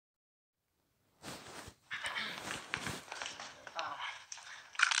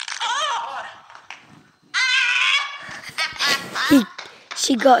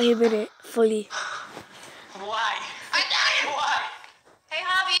She got him in it fully. Why? I know you. Why? Hey,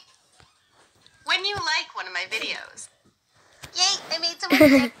 Hobby. When you like one of my videos. Yay, I made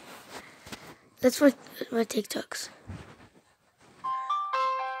someone. That's for my TikToks.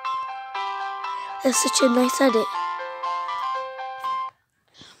 That's such a nice edit.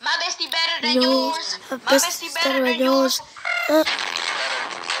 My bestie better than yours. My bestie better than yours. Hey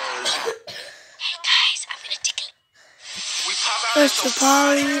guys, I'm gonna tickle. First to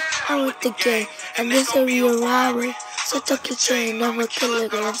party, I went to gay, and this will be a robbery. So tuck your chain, I'm a killer,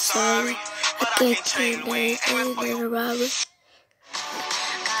 girl, I'm sorry. I can't chain anything in a robbery.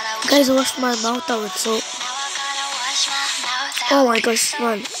 Guys, I washed my mouth out with soap. Oh my gosh,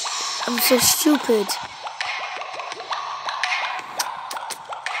 man. I'm so stupid.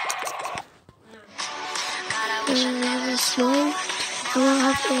 I'm slow. I won't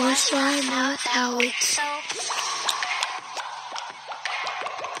have to wash my mouth out with soap.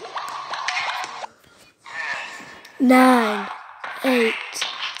 Nine, 8,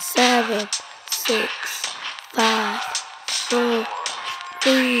 7, 6, 5, 4,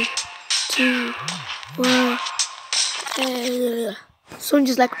 3, 2, 1. Someone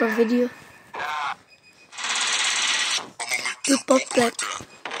just liked my video. Good pop black.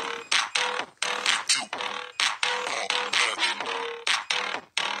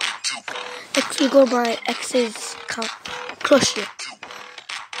 Next we go by ex's account. Crush it.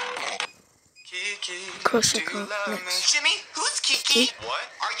 Crush account next. Jimmy, who's Kiki? What?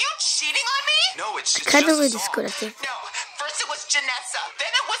 Are you cheating on me? No, it's I kind of really good, I think. No, first it was Janessa, then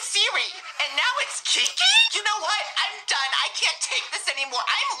it was Siri, and now it's Kiki? You know what? I'm done. I can't take this anymore.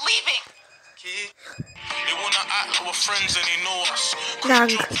 I'm leaving. They wanna act our friends and they know us.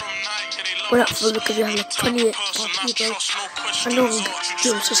 Nang. We're up for because we have like 28 more people. I know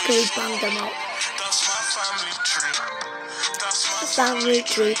Jim's just gonna bang them out. That's my family tree. That's my Family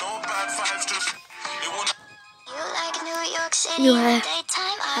tree. They wanna You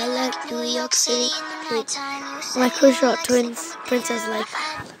I like New York City. My crush are twins, Princess Life.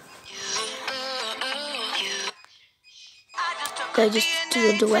 I just do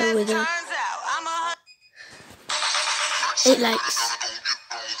a duet with her. 8 likes.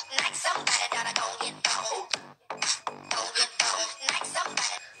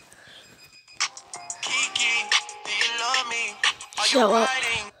 Shut up.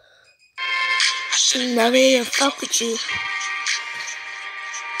 She never even fuck with you.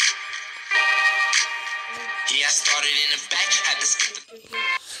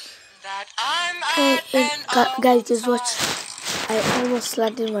 Guys, just watch. I almost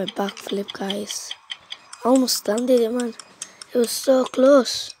landed my backflip, guys. I almost landed it, man. It was so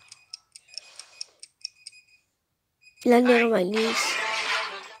close. Landed on my knees.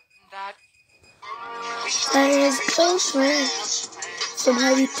 That is a close friend.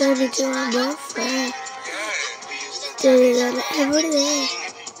 Somehow you turned into my boyfriend. Did it every day.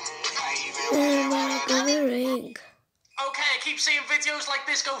 And I'm gonna ring. Okay, I keep seeing videos like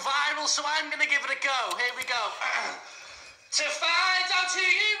this go viral, so I'm gonna give it a go. Here we go. To find out who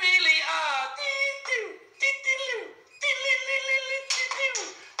you really are.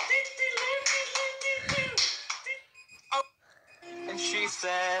 And she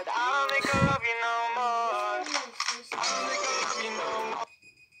said, I don't think I love you no more. I don't think I love you no more.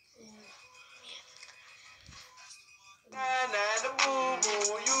 Nah, nah, the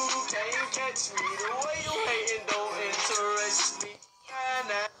boo-boo, you can't catch me. The way you hating don't interest me. Nah,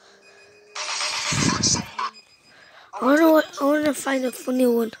 nah. I wanna find a funny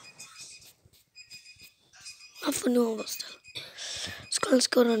one. Not funny one, but still. Let's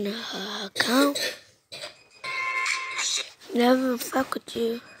go on the account. Never fuck with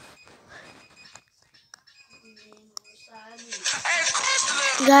you.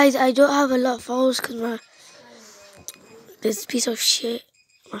 Guys, I don't have a lot of followers because this piece of shit,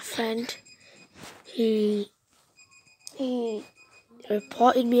 my friend, he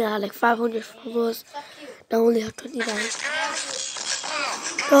reported me. I had like 500 followers. Now I only have 29.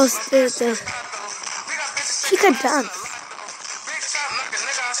 She can dance.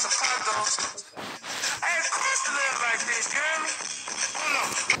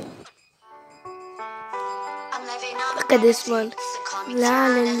 Look at this one. La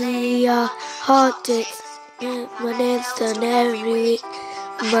la la, hot tits. My name's done every week.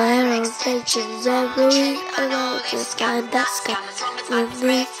 My hair on tensions every week. I know this guy, that's guy. My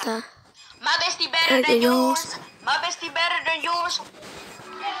bestie better than yours. My bestie better than yours.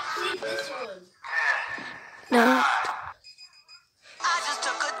 No.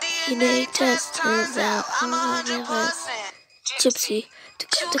 DNA test turns out I'm 100%. Gypsy.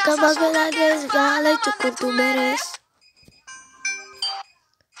 To come back like this, I like to come to Meres.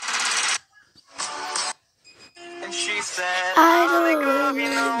 love you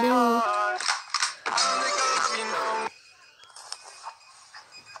no more. I don't think I love you no more.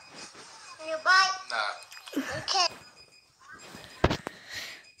 You bite? Nah. Okay.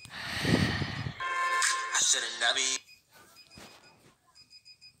 I should've never.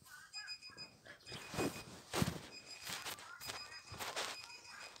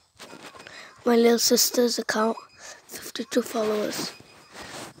 My little sister's account, 52 followers.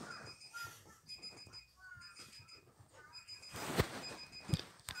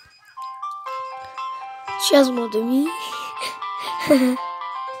 She has more than me.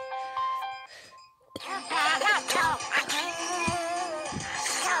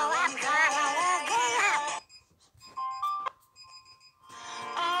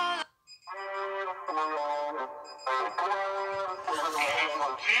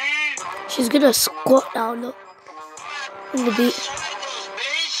 She's gonna squat now, look. On the beat.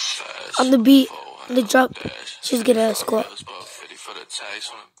 On the beat. On the drop. She's gonna squat.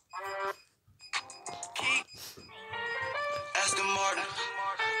 Aston Martin,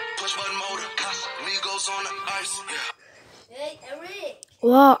 push button motor, Migos on the ice. Hey, Eric.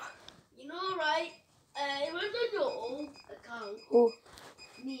 What? You know, right? It was on your old account. Who?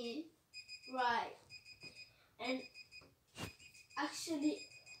 Me. Right. And actually,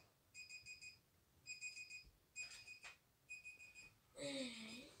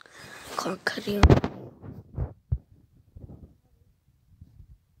 Can't carry on.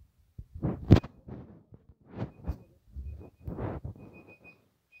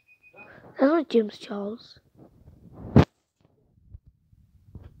 That's not James Charles.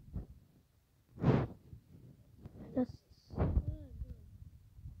 That's...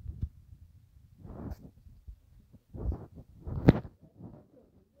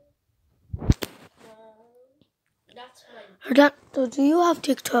 that's my Renato, do you have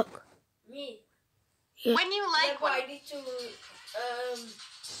TikTok? me. Yeah. When you like Like one I of need to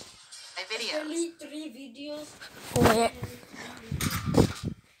my videos, delete 3 videos. Oh wait.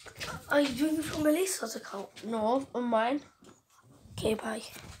 Are you doing it from Melissa's account? no, on mine. Okay, bye.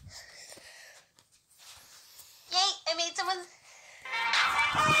 Yay! I made someone.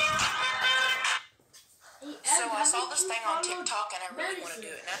 So I saw this thing on TikTok and I really want to do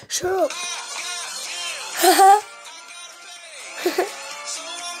it now. Shut up.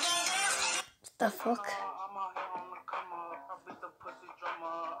 What the fuck? I'm out here on the come up. I beat the pussy drummer.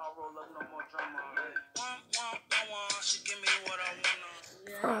 I roll up no more drummer. She give me what I wanna.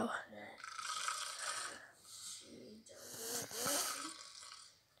 Bro.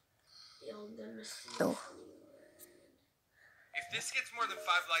 No. If this gets more than 5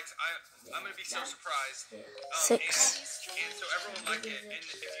 likes, I'm gonna be so surprised. 6. And so everyone like it. And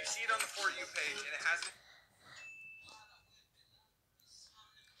if you see it on the For You page and it hasn't.